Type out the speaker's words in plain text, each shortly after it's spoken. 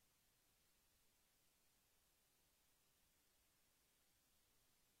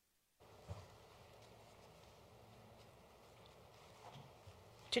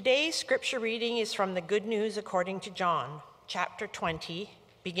Today's scripture reading is from the Good News according to John, chapter 20,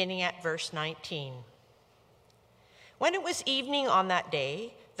 beginning at verse 19. When it was evening on that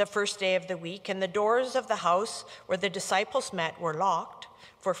day, the first day of the week, and the doors of the house where the disciples met were locked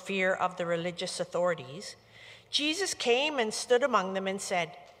for fear of the religious authorities, Jesus came and stood among them and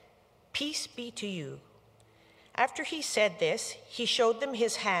said, "Peace be to you." After he said this, he showed them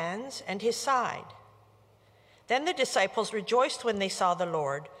his hands and his side. Then the disciples rejoiced when they saw the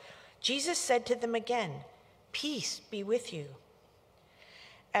Lord. Jesus said to them again, "Peace be with you.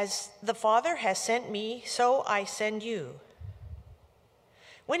 As the Father has sent me, so I send you."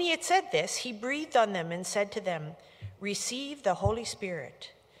 When he had said this, he breathed on them and said to them, "Receive the Holy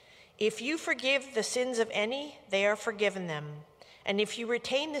Spirit. If you forgive the sins of any, they are forgiven them. And if you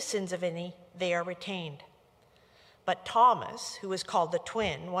retain the sins of any, they are retained." But Thomas, who was called the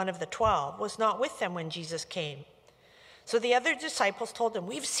twin, one of the 12, was not with them when Jesus came. So the other disciples told him,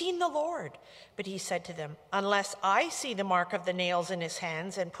 "We've seen the Lord." But he said to them, "Unless I see the mark of the nails in his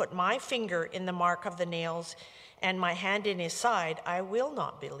hands and put my finger in the mark of the nails and my hand in his side, I will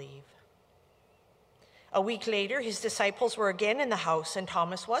not believe." A week later, his disciples were again in the house, and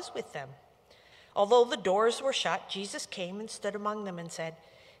Thomas was with them. Although the doors were shut, Jesus came and stood among them and said,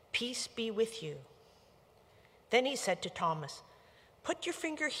 "Peace be with you." Then he said to Thomas, "Put your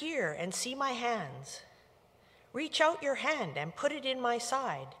finger here and see my hands. Reach out your hand and put it in my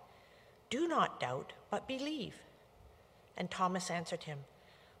side. Do not doubt, but believe." And Thomas answered him,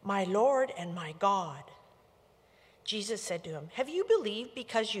 "My Lord and my God." Jesus said to him, "Have you believed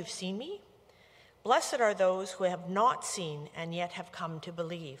because you've seen me? Blessed are those who have not seen and yet have come to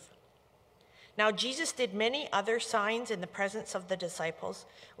believe." Now Jesus did many other signs in the presence of the disciples,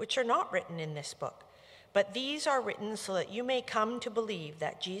 which are not written in this book. But these are written so that you may come to believe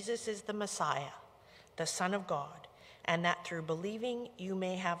that Jesus is the Messiah, the Son of God, and that through believing you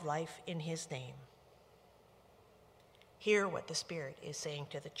may have life in his name. Hear what the Spirit is saying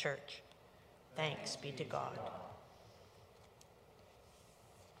to the church. Thanks be to God.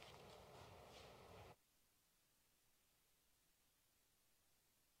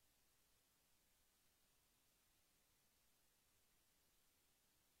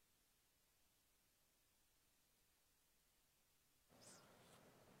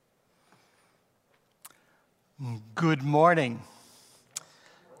 Good morning.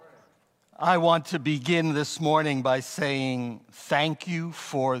 I want to begin this morning by saying thank you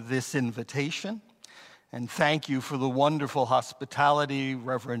for this invitation, and thank you for the wonderful hospitality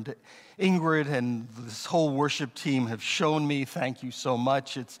Reverend Ingrid and this whole worship team have shown me. Thank you so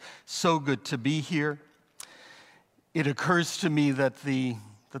much. It's so good to be here. It occurs to me that the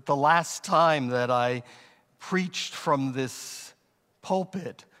last time that I preached from this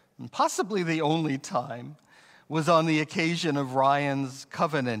pulpit, and possibly the only time, was on the occasion of Ryan's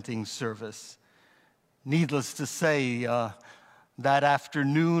covenanting service. Needless to say, that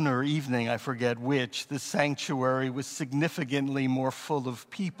afternoon or evening, I forget which, the sanctuary was significantly more full of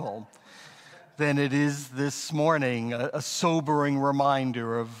people than it is this morning, a sobering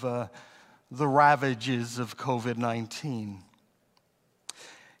reminder of the ravages of COVID-19.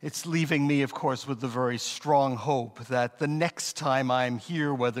 It's leaving me, of course, with the very strong hope that the next time I'm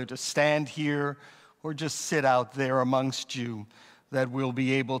here, whether to stand here or just sit out there amongst you, that we'll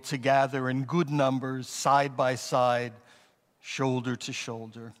be able to gather in good numbers, side by side, shoulder to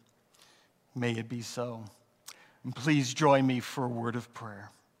shoulder. May it be so. And please join me for a word of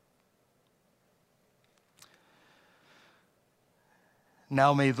prayer.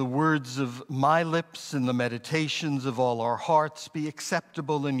 Now may the words of my lips and the meditations of all our hearts be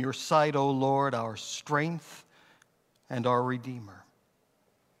acceptable in your sight, O Lord, our strength and our Redeemer.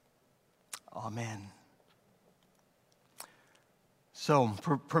 Amen. So,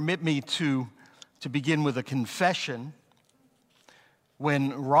 permit me to begin with a confession.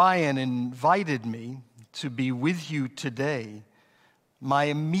 When Ryan invited me to be with you today, my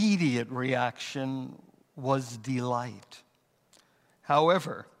immediate reaction was delight.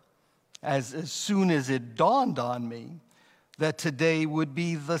 However, as soon as it dawned on me that today would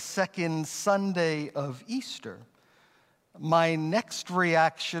be the second Sunday of Easter, my next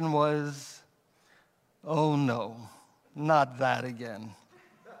reaction was, "Oh no, not that again.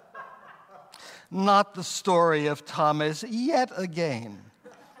 Not the story of Thomas yet again."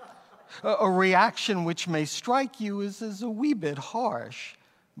 A reaction which may strike you as a wee bit harsh,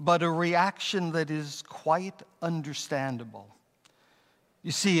 but a reaction that is quite understandable.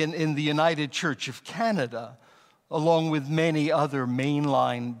 You see, in the United Church of Canada, along with many other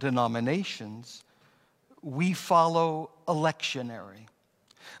mainline denominations, we follow a lectionary,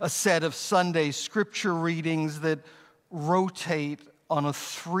 a set of Sunday scripture readings that rotate on a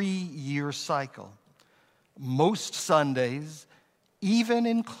 3-year cycle. Most Sundays, even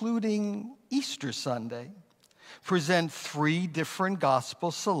including Easter Sunday, present 3 different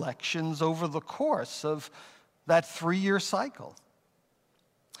gospel selections over the course of that 3-year cycle.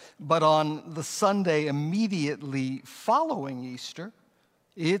 But on the Sunday immediately following Easter,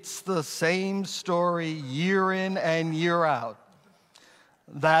 it's the same story year in and year out.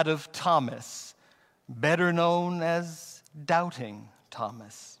 That of Thomas, better known as Doubting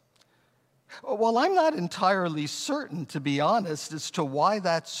Thomas. Well, I'm not entirely certain, to be honest, as to why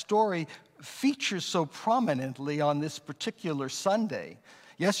that story features so prominently on this particular Sunday.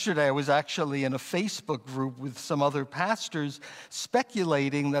 Yesterday, I was actually in a Facebook group with some other pastors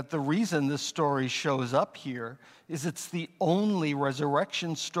speculating that the reason this story shows up here is it's the only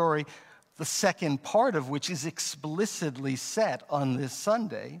resurrection story, the second part of which is explicitly set on this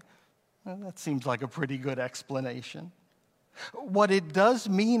Sunday. Well, that seems like a pretty good explanation. What it does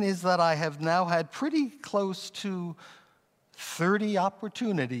mean is that I have now had pretty close to 30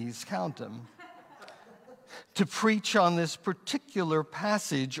 opportunities, count them, to preach on this particular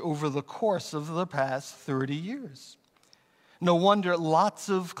passage over the course of the past 30 years. No wonder lots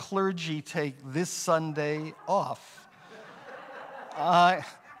of clergy take this Sunday off.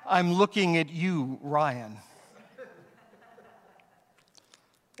 I'm looking at you, Ryan.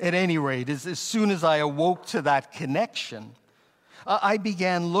 At any rate, as soon as I awoke to that connection, I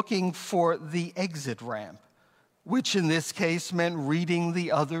began looking for the exit ramp, which in this case meant reading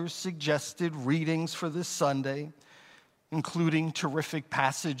the other suggested readings for this Sunday, including terrific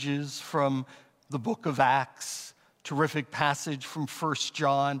passages from the book of Acts, terrific passage from 1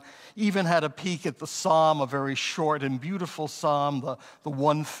 John, even had a peek at the psalm, a very short and beautiful psalm, the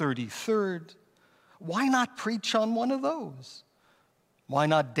 133rd. Why not preach on one of those? Why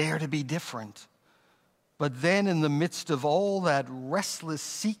not dare to be different? But then in the midst of all that restless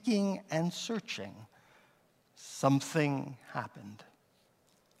seeking and searching, something happened.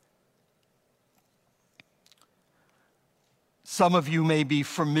 Some of you may be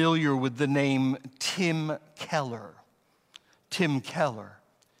familiar with the name Tim Keller. Tim Keller.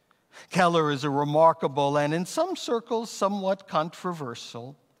 Keller is a remarkable and in some circles somewhat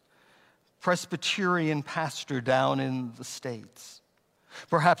controversial Presbyterian pastor down in the States.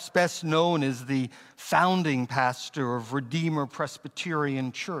 Perhaps best known as the founding pastor of Redeemer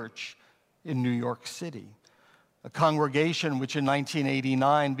Presbyterian Church in New York City, a congregation which in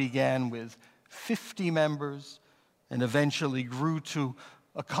 1989 began with 50 members and eventually grew to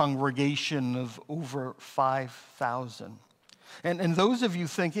a congregation of over 5,000. And those of you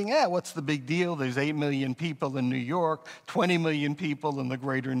thinking, what's the big deal? There's 8 million people in New York, 20 million people in the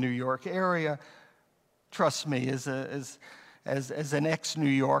greater New York area. Trust me, as an ex-New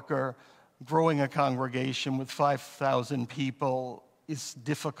Yorker, growing a congregation with 5,000 people is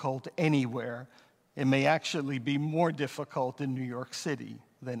difficult anywhere. It may actually be more difficult in New York City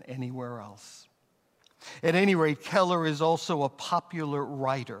than anywhere else. At any rate, Keller is also a popular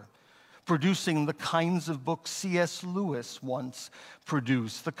writer, producing the kinds of books C.S. Lewis once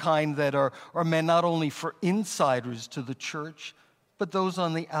produced, the kind that are meant not only for insiders to the church, but those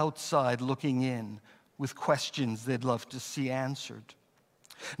on the outside looking in with questions they'd love to see answered.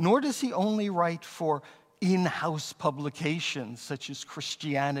 Nor does he only write for in-house publications such as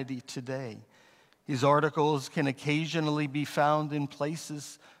Christianity Today. His articles can occasionally be found in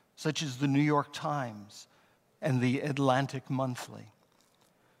places such as the New York Times and the Atlantic Monthly.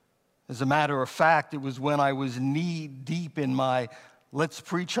 As a matter of fact, it was when I was knee-deep in my let's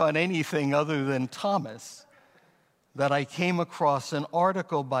preach on anything other than Thomas that I came across an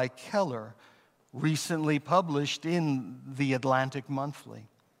article by Keller recently published in the Atlantic Monthly.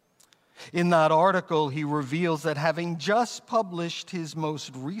 In that article, he reveals that having just published his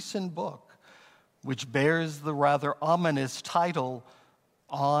most recent book, which bears the rather ominous title,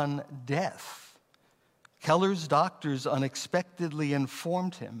 On Death, Keller's doctors unexpectedly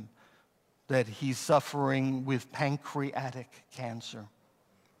informed him that he's suffering with pancreatic cancer.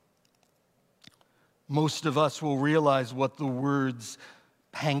 Most of us will realize what the words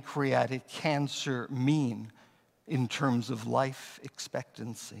pancreatic cancer mean in terms of life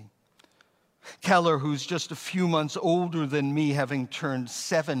expectancy. Keller, who's just a few months older than me, having turned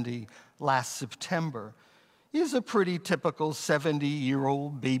 70 last September, is a pretty typical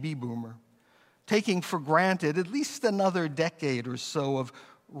 70-year-old baby boomer, taking for granted at least another decade or so of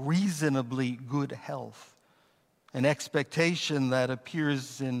reasonably good health, an expectation that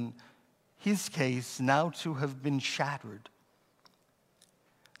appears in his case now to have been shattered.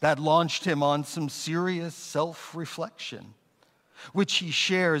 That launched him on some serious self-reflection, which he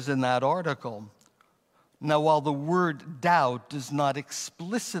shares in that article. Now, while the word doubt does not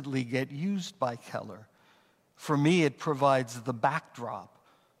explicitly get used by Keller, for me it provides the backdrop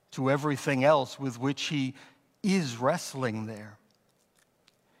to everything else with which he is wrestling there.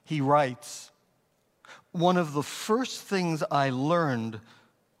 He writes, "One of the first things I learned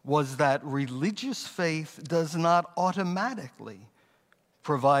was that religious faith does not automatically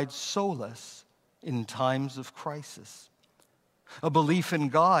provide solace in times of crisis. A belief in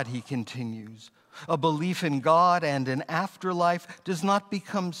God," he continues, "a belief in God and an afterlife does not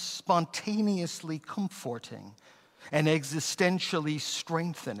become spontaneously comforting and existentially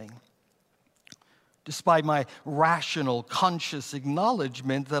strengthening. Despite my rational, conscious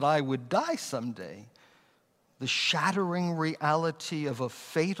acknowledgement that I would die someday, the shattering reality of a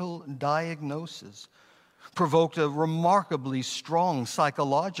fatal diagnosis provoked a remarkably strong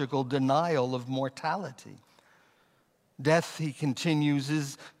psychological denial of mortality. Death," he continues,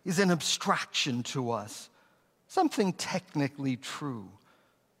 is an abstraction to us, something technically true,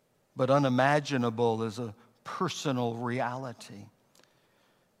 but unimaginable as a personal reality."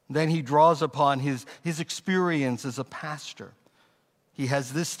 Then he draws upon his experience as a pastor. He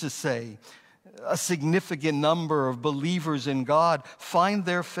has this to say: "A significant number of believers in God find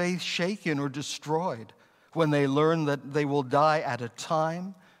their faith shaken or destroyed when they learn that they will die at a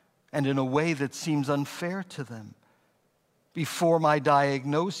time and in a way that seems unfair to them. Before my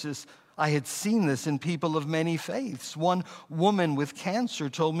diagnosis, I had seen this in people of many faiths. One woman with cancer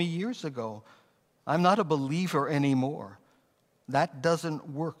told me years ago, 'I'm not a believer anymore. That doesn't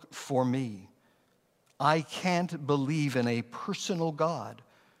work for me. I can't believe in a personal God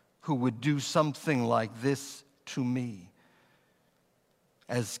who would do something like this to me.'"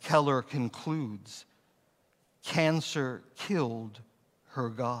 As Keller concludes, cancer killed her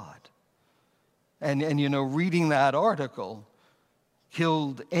God. And you know, reading that article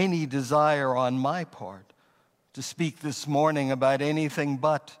killed any desire on my part to speak this morning about anything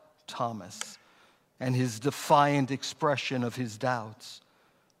but Thomas and his defiant expression of his doubts.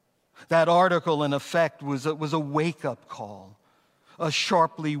 That article, in effect, was a wake-up call, a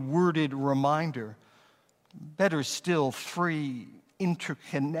sharply worded reminder, better still, 3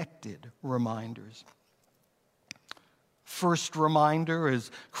 interconnected reminders. First reminder, as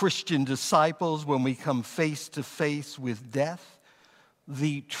Christian disciples, when we come face to face with death,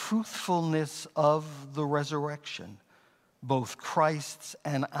 the truthfulness of the resurrection, both Christ's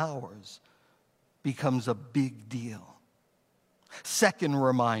and ours, becomes a big deal. Second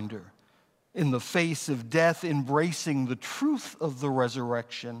reminder, in the face of death, embracing the truth of the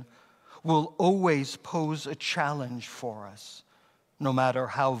resurrection will always pose a challenge for us, no matter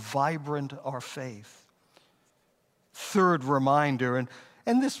how vibrant our faith. Third reminder,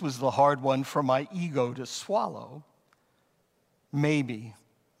 and this was the hard one for my ego to swallow, maybe,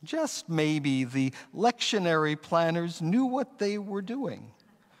 just maybe, the lectionary planners knew what they were doing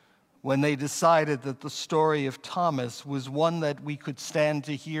when they decided that the story of Thomas was one that we could stand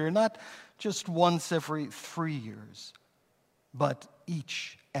to hear not just once every 3 years, but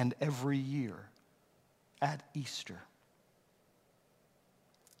each and every year at Easter.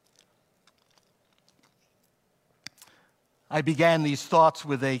 I began these thoughts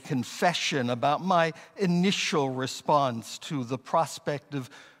with a confession about my initial response to the prospect of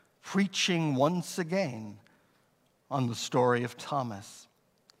preaching once again on the story of Thomas.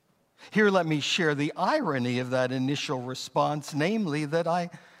 Here, let me share the irony of that initial response, namely that I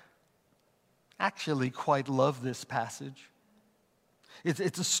actually quite love this passage.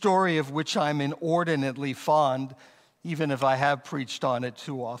 It's a story of which I'm inordinately fond, even if I have preached on it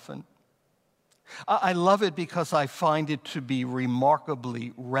too often. I love it because I find it to be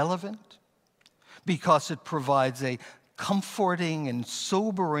remarkably relevant, because it provides a comforting and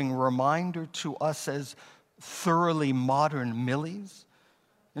sobering reminder to us as thoroughly modern Millies,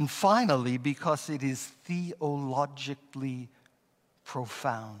 and finally, because it is theologically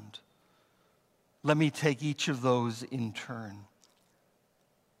profound. Let me take each of those in turn.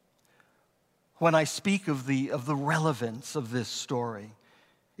 When I speak of the relevance of this story,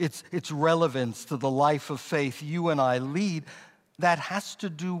 its relevance to the life of faith you and I lead, that has to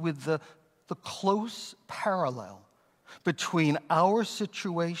do with the close parallel between our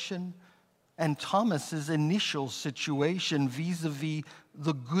situation and Thomas's initial situation vis-a-vis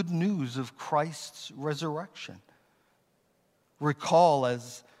the good news of Christ's resurrection. Recall,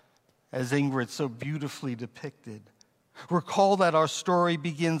 as Ingrid so beautifully depicted, recall that our story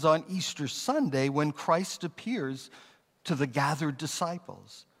begins on Easter Sunday when Christ appears to the gathered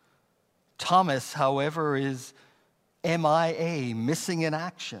disciples. Thomas, however, is MIA, missing in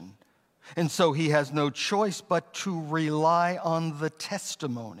action, and so he has no choice but to rely on the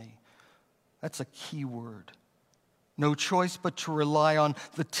testimony That's a key word. No choice but to rely on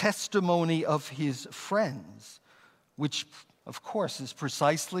the testimony of his friends, which, of course, is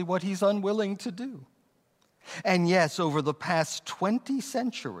precisely what he's unwilling to do. And yes, over the past 20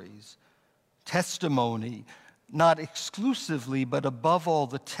 centuries, testimony, not exclusively, but above all,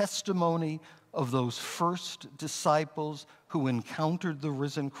 the testimony of those first disciples who encountered the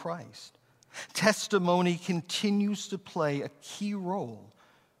risen Christ. Testimony continues to play a key role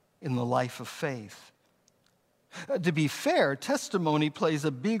in the life of faith. To be fair, testimony plays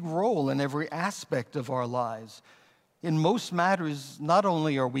a big role in every aspect of our lives. In most matters, not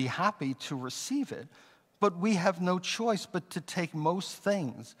only are we happy to receive it, but we have no choice but to take most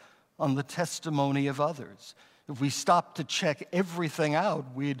things on the testimony of others. If we stopped to check everything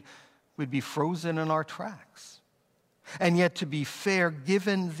out, we'd be frozen in our tracks. And yet, to be fair,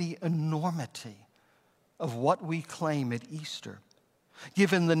 given the enormity of what we claim at Easter,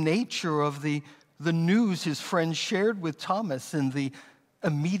 given the nature of the news his friends shared with Thomas in the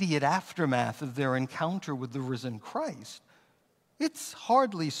immediate aftermath of their encounter with the risen Christ, it's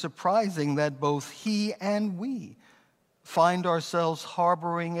hardly surprising that both he and we find ourselves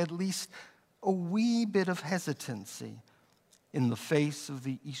harboring at least a wee bit of hesitancy in the face of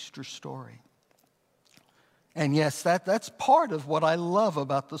the Easter story. And yes, that's part of what I love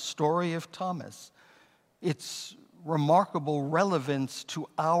about the story of Thomas. Its remarkable relevance to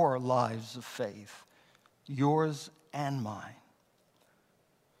our lives of faith, yours and mine.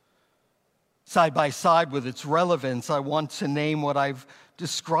 Side by side with its relevance, I want to name what I've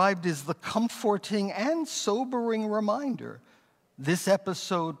described as the comforting and sobering reminder this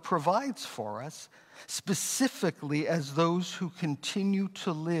episode provides for us, specifically as those who continue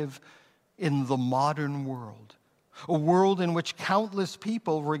to live in the modern world, a world in which countless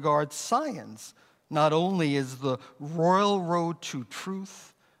people regard science not only as the royal road to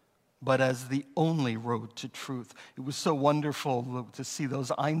truth, but as the only road to truth. It was so wonderful to see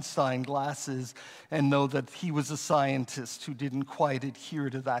those Einstein glasses and know that he was a scientist who didn't quite adhere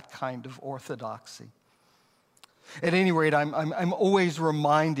to that kind of orthodoxy. At any rate, I'm always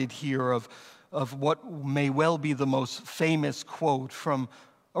reminded here of what may well be the most famous quote from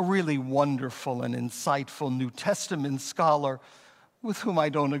a really wonderful and insightful New Testament scholar with whom I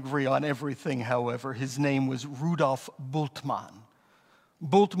don't agree on everything, however. His name was Rudolf Bultmann.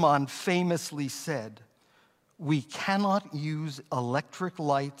 Bultmann famously said, "We cannot use electric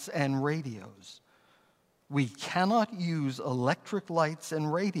lights and radios. We cannot use electric lights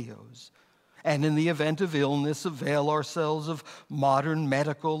and radios, and in the event of illness, avail ourselves of modern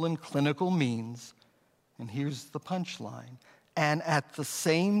medical and clinical means." And here's the punchline. "And at the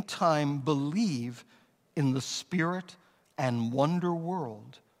same time believe in the spirit and wonder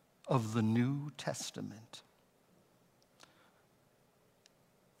world of the New Testament."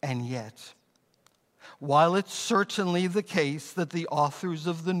 And yet, while it's certainly the case that the authors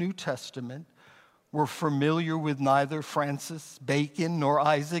of the New Testament were familiar with neither Francis Bacon nor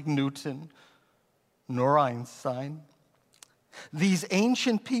Isaac Newton nor Einstein, these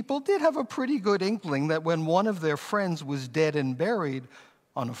ancient people did have a pretty good inkling that when one of their friends was dead and buried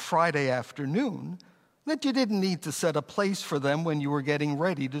on a Friday afternoon, that you didn't need to set a place for them when you were getting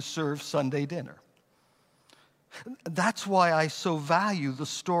ready to serve Sunday dinner. That's why I so value the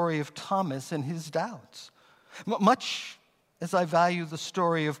story of Thomas and his doubts, much as I value the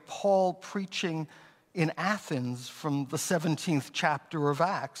story of Paul preaching in Athens from the 17th chapter of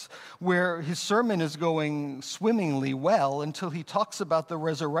Acts, where his sermon is going swimmingly well until he talks about the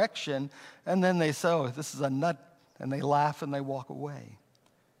resurrection, and then they say, "Oh, this is a nut," and they laugh and they walk away.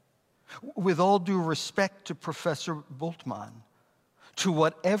 With all due respect to Professor Bultmann, to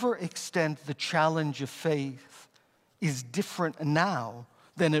whatever extent the challenge of faith is different now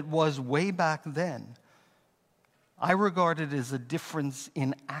than it was way back then, I regard it as a difference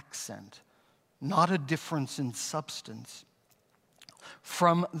in accent, not a difference in substance.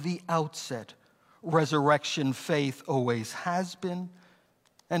 From the outset, resurrection faith always has been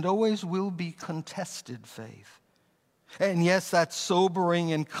and always will be contested faith. And yes, that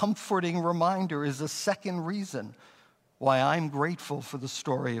sobering and comforting reminder is a second reason why I'm grateful for the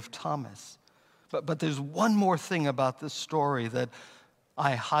story of Thomas. But there's one more thing about this story that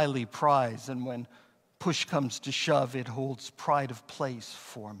I highly prize, and when push comes to shove, it holds pride of place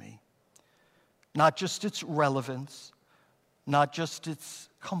for me. Not just its relevance, not just its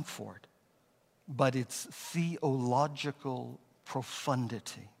comfort, but its theological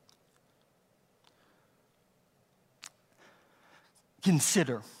profundity.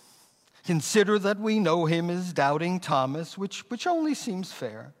 Consider that we know him as Doubting Thomas, which only seems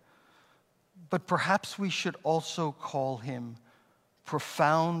fair, but perhaps we should also call him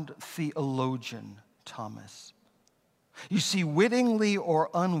profound theologian, Thomas. You see, wittingly or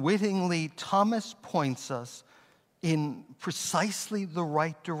unwittingly, Thomas points us in precisely the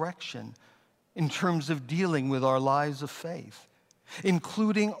right direction in terms of dealing with our lives of faith,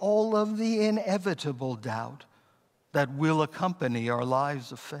 including all of the inevitable doubt that will accompany our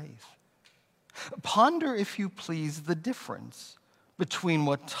lives of faith. Ponder, if you please, the difference between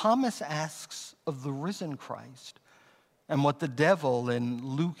what Thomas asks of the risen Christ and what the devil in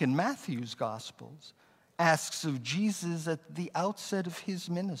Luke and Matthew's Gospels asks of Jesus at the outset of his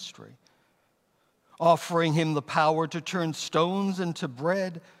ministry. Offering him the power to turn stones into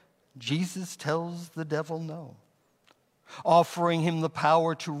bread, Jesus tells the devil no. Offering him the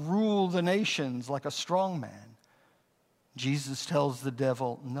power to rule the nations like a strong man, Jesus tells the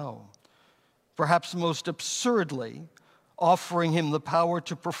devil no. Perhaps most absurdly, offering him the power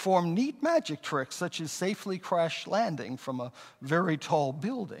to perform neat magic tricks such as safely crash landing from a very tall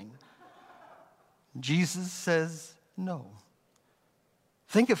building, Jesus says no.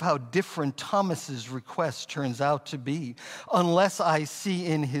 Think of how different Thomas's request turns out to be. Unless I see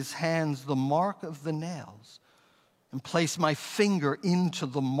in his hands the mark of the nails, and place my finger into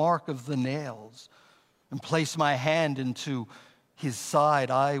the mark of the nails, and place my hand into his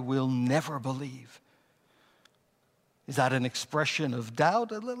side, I will never believe. Is that an expression of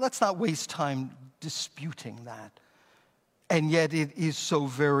doubt? Let's not waste time disputing that. And yet it is so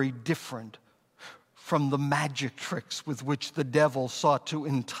very different from the magic tricks with which the devil sought to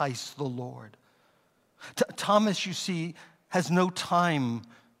entice the Lord. Thomas, you see, has no time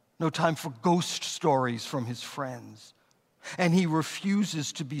for ghost stories from his friends. And he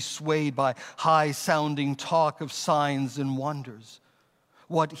refuses to be swayed by high-sounding talk of signs and wonders.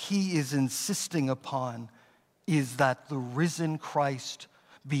 What he is insisting upon is that the risen Christ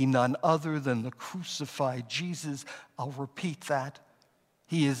be none other than the crucified Jesus. I'll repeat that.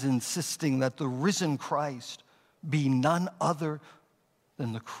 He is insisting that the risen Christ be none other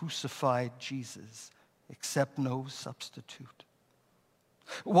than the crucified Jesus, except no substitute.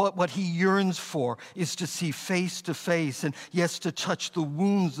 What he yearns for is to see face to face and, yes, to touch the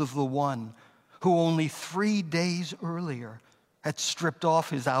wounds of the one who only 3 days earlier had stripped off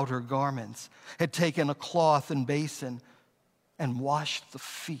his outer garments, had taken a cloth and basin and washed the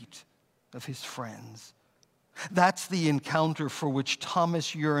feet of his friends. That's the encounter for which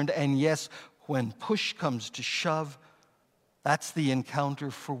Thomas yearned, and yes, when push comes to shove, that's the encounter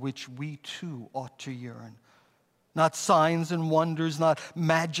for which we too ought to yearn. Not signs and wonders, not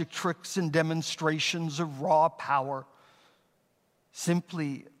magic tricks and demonstrations of raw power,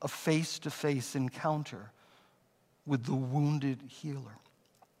 simply a face-to-face encounter with the wounded healer.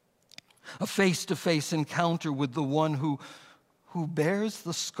 A face-to-face encounter with the one who bears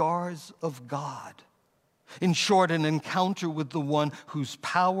the scars of God. In short, an encounter with the one whose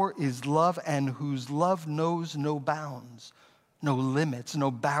power is love and whose love knows no bounds, no limits,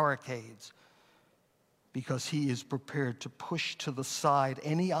 no barricades, because he is prepared to push to the side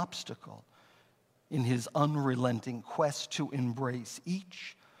any obstacle in his unrelenting quest to embrace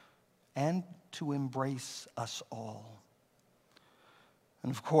each and to embrace us all.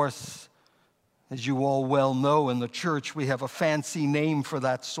 And of course, as you all well know, in the church we have a fancy name for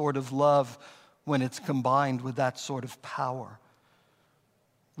that sort of love when it's combined with that sort of power.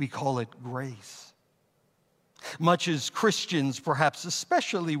 We call it grace. Much as Christians, perhaps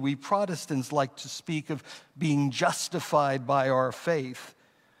especially we Protestants, like to speak of being justified by our faith,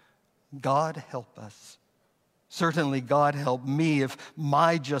 God help us. Certainly God help me if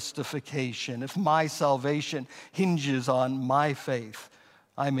my justification, if my salvation hinges on my faith.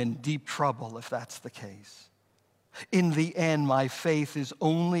 I'm in deep trouble if that's the case. In the end, my faith is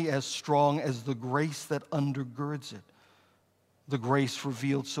only as strong as the grace that undergirds it, the grace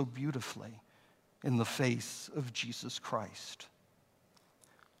revealed so beautifully in the face of Jesus Christ.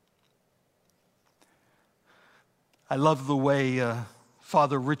 I love the way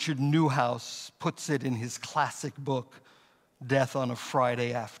Father Richard Newhouse puts it in his classic book, Death on a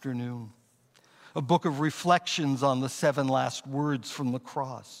Friday Afternoon, a book of reflections on the 7 last words from the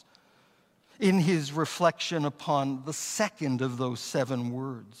cross. In his reflection upon the second of those 7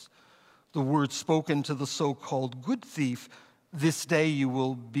 words, the words spoken to the so-called good thief, "This day you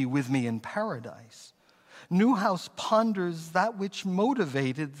will be with me in paradise," Newhouse ponders that which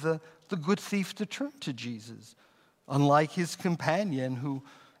motivated the good thief to turn to Jesus, unlike his companion who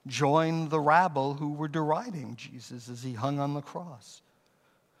joined the rabble who were deriding Jesus as he hung on the cross.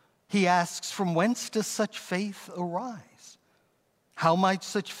 He asks, from whence does such faith arise? How might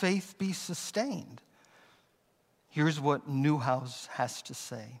such faith be sustained? Here's what Newhouse has to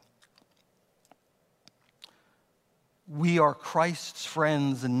say. We are Christ's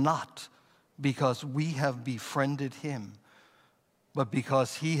friends not because we have befriended him, but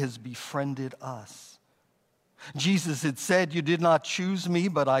because he has befriended us. Jesus had said, "You did not choose me,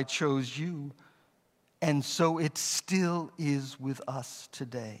 but I chose you." And so it still is with us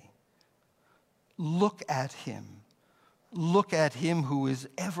today. Look at him. Look at him who is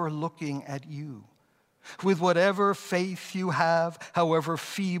ever looking at you. With whatever faith you have, however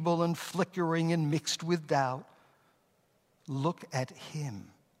feeble and flickering and mixed with doubt, look at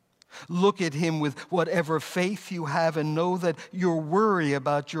him. Look at him with whatever faith you have and know that your worry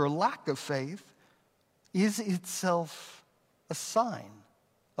about your lack of faith is itself a sign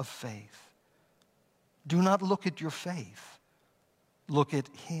of faith. Do not look at your faith. Look at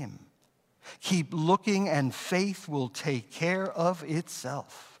him. Keep looking and faith will take care of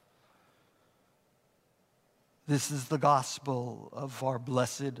itself. This is the gospel of our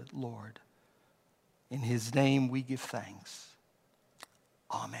blessed Lord. In his name we give thanks.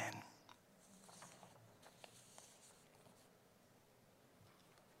 Amen.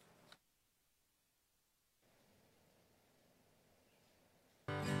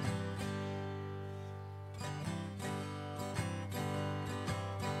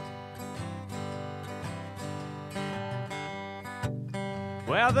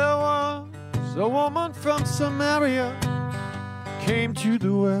 Well, there was a woman from Samaria, came to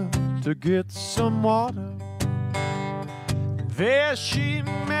the well to get some water. There she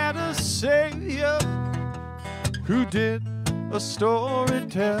met a Savior who did a story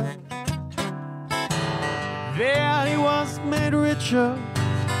tell. There he was made richer.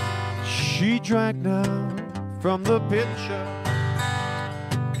 She drank now from the pitcher,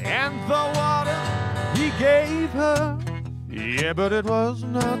 and the water he gave her, yeah, but it was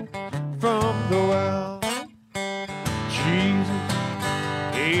not from the well. Jesus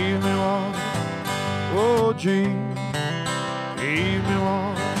gave me water. Oh, Jesus gave me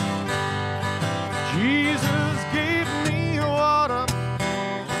water. Jesus gave me water.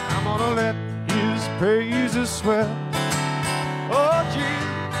 I'm gonna let his praises swell. Oh,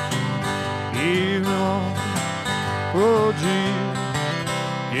 Jesus gave me water. Oh, Jesus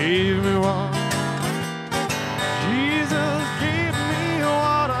gave me water. Jesus gave me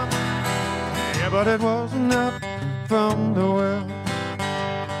water, yeah, but it was not from the well.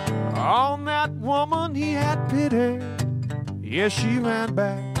 On that woman he had pity. Yes, she ran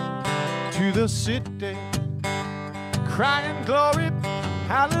back to the city, crying glory,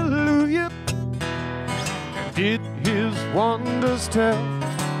 hallelujah, and did his wonders tell.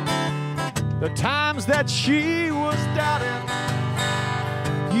 The times that she was doubting,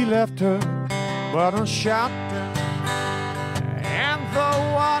 he left her but a shouting, and the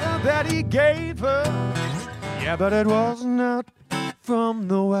water that he gave her, yeah, but it was not from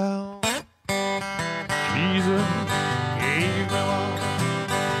the well. Jesus gave me water.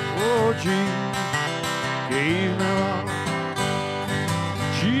 Oh, Jesus gave me water.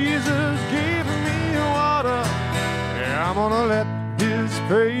 Jesus gave me water. Yeah, I'm gonna let his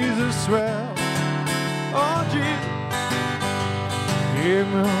praises swell. Oh, Jesus gave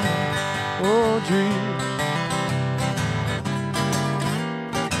me water. Oh, Jesus.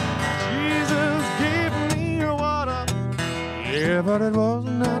 Jesus gave me water. Yeah, but it was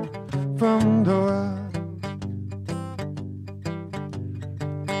not from the well.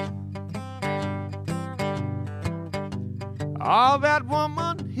 All that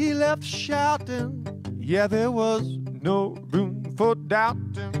woman he left shouting, yeah, there was no room for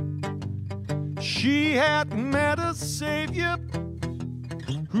doubting. She had met a Savior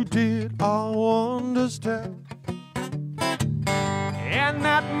who did all wonders tell. And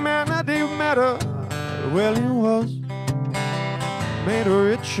that man that he met her, well, he was made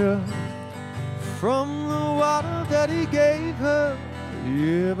richer from the water that he gave her,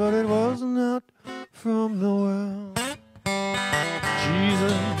 yeah, but it was not from the well.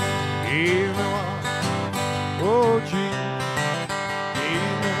 Jesus gave me water. Oh, Jesus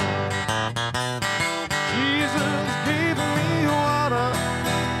gave me water. Jesus gave me water.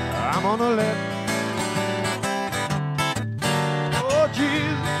 I'm gonna let. Oh,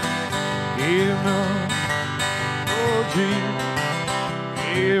 Jesus gave me water. Oh, Jesus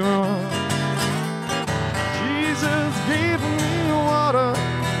gave me water. Jesus gave me water.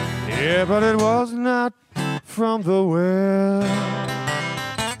 Yeah, but it was not from the well.